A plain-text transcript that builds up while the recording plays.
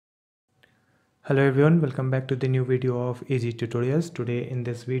Hello everyone, welcome back to the new video of Easy Tutorials. Today in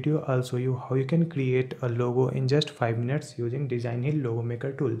this video I'll show you how you can create a logo in just 5 minutes using Designhill logo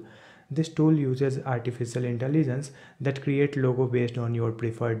maker tool. This tool uses artificial intelligence that create logo based on your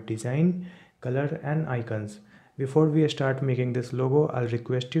preferred design, color and icons. Before we start making this logo, I'll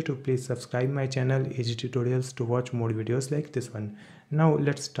request you to please subscribe my channel Easy Tutorials to watch more videos like this one. Now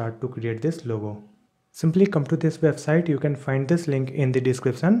let's start to create this logo. Simply come to this website. You can find this link in the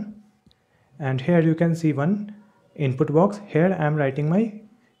description. And here you can see one input box. Here I am writing my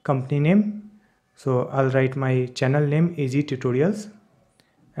company name, so I'll write my channel name Easy Tutorials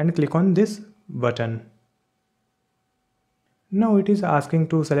and click on this button. Now it is asking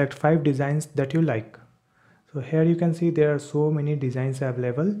to select 5 designs that you like. So here you can see there are so many designs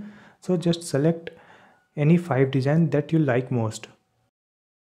available, so just select any 5 designs that you like most.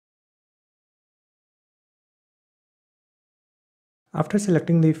 After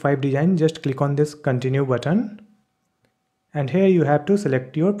selecting the 5 designs, just click on this continue button. And here you have to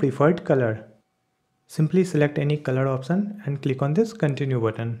select your preferred color. Simply select any color option and click on this continue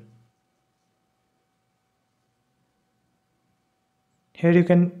button. Here you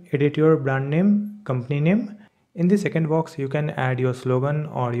can edit your brand name, company name. In the second box you can add your slogan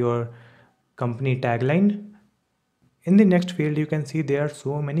or your company tagline. In the next field you can see there are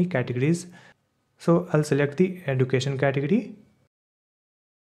so many categories. So I'll select the education category.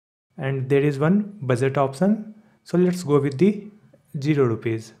 And there is one budget option. So let's go with the 0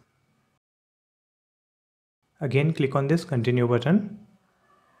 rupees. Again click on this continue button.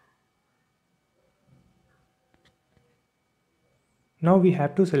 Now we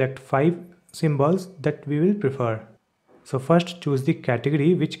have to select 5 symbols that we will prefer. So first choose the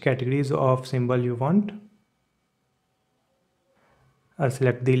category, which categories of symbol you want. I'll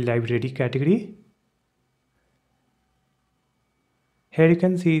select the library category. Here you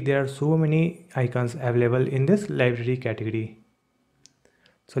can see there are so many icons available in this library category.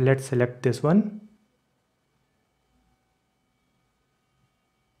 So let's select this one.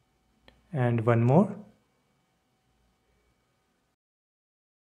 And one more.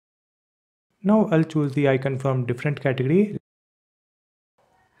 Now I'll choose the icon from different category.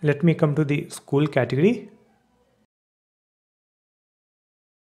 Let me come to the school category.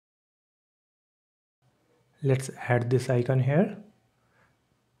 Let's add this icon here.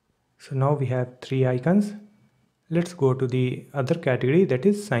 So now we have 3 icons. Let's go to the other category, that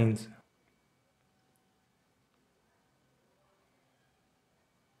is science.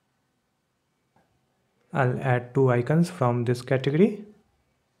 I'll add 2 icons from this category.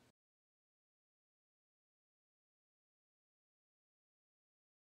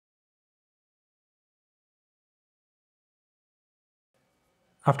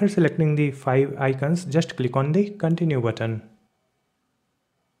 After selecting the 5 icons, just click on the continue button.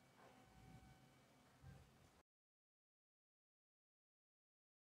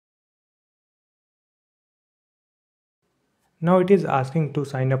 Now it is asking to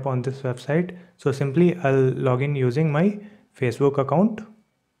sign up on this website, so simply I'll log in using my Facebook account.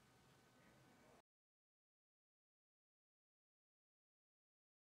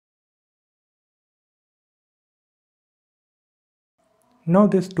 Now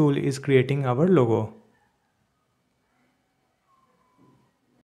this tool is creating our logo.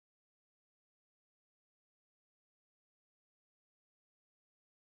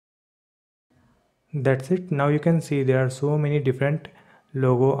 That's it. Now you can see there are so many different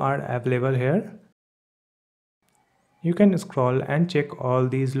logo are available here. You can scroll and check all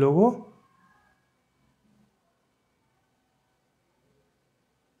these logo.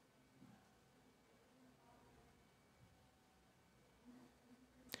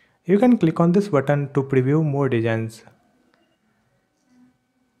 You can click on this button to preview more designs.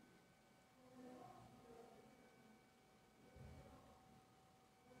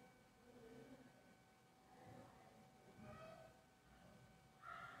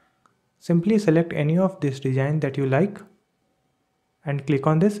 Simply select any of this design that you like and click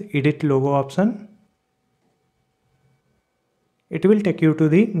on this edit logo option. It will take you to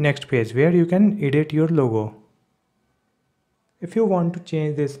the next page where you can edit your logo. If you want to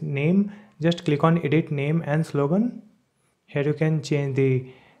change this name, just click on edit name and slogan. Here you can change the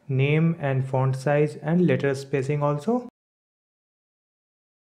name and font size and letter spacing also.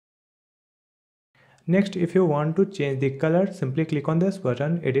 Next, if you want to change the color, simply click on this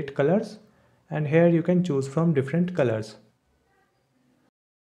button edit colors, and here you can choose from different colors.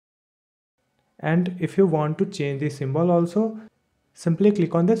 And if you want to change the symbol also, simply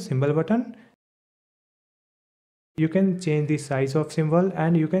click on this symbol button. You can change the size of symbol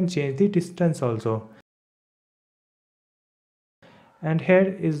and you can change the distance also. And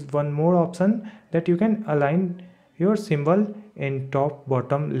here is one more option that you can align your symbol in top,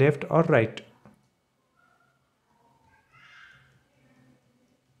 bottom, left or right.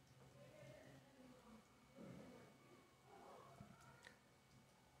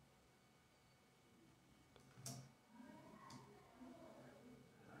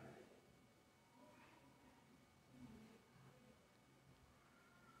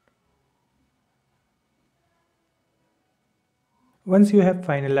 Once you have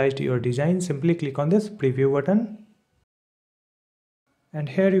finalized your design, simply click on this preview button. And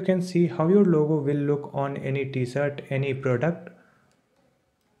here you can see how your logo will look on any t-shirt, any product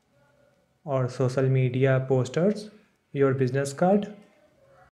or social media posters, your business card.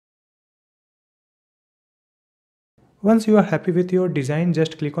 Once you are happy with your design,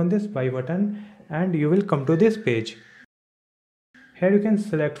 just click on this buy button and you will come to this page. Here you can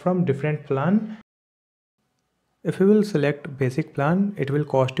select from different plan. If you will select basic plan, it will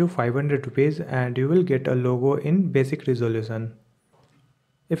cost you 500 rupees and you will get a logo in basic resolution.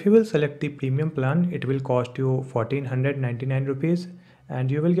 If you will select the premium plan, it will cost you 1499 rupees and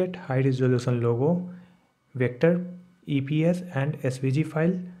you will get high resolution logo, vector, EPS and SVG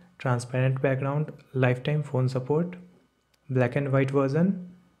file, transparent background, lifetime phone support, black and white version,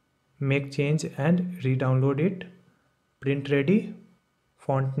 make change and re-download it, print ready,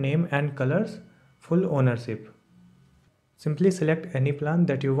 font name and colors, full ownership. Simply select any plan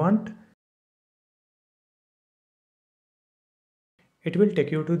that you want. It will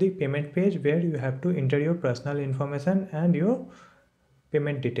take you to the payment page where you have to enter your personal information and your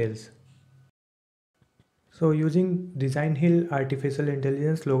payment details. So using Designhill artificial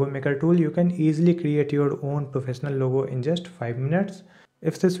intelligence logo maker tool, you can easily create your own professional logo in just 5 minutes.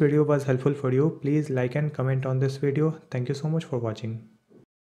 If this video was helpful for you, please like and comment on this video. Thank you so much for watching.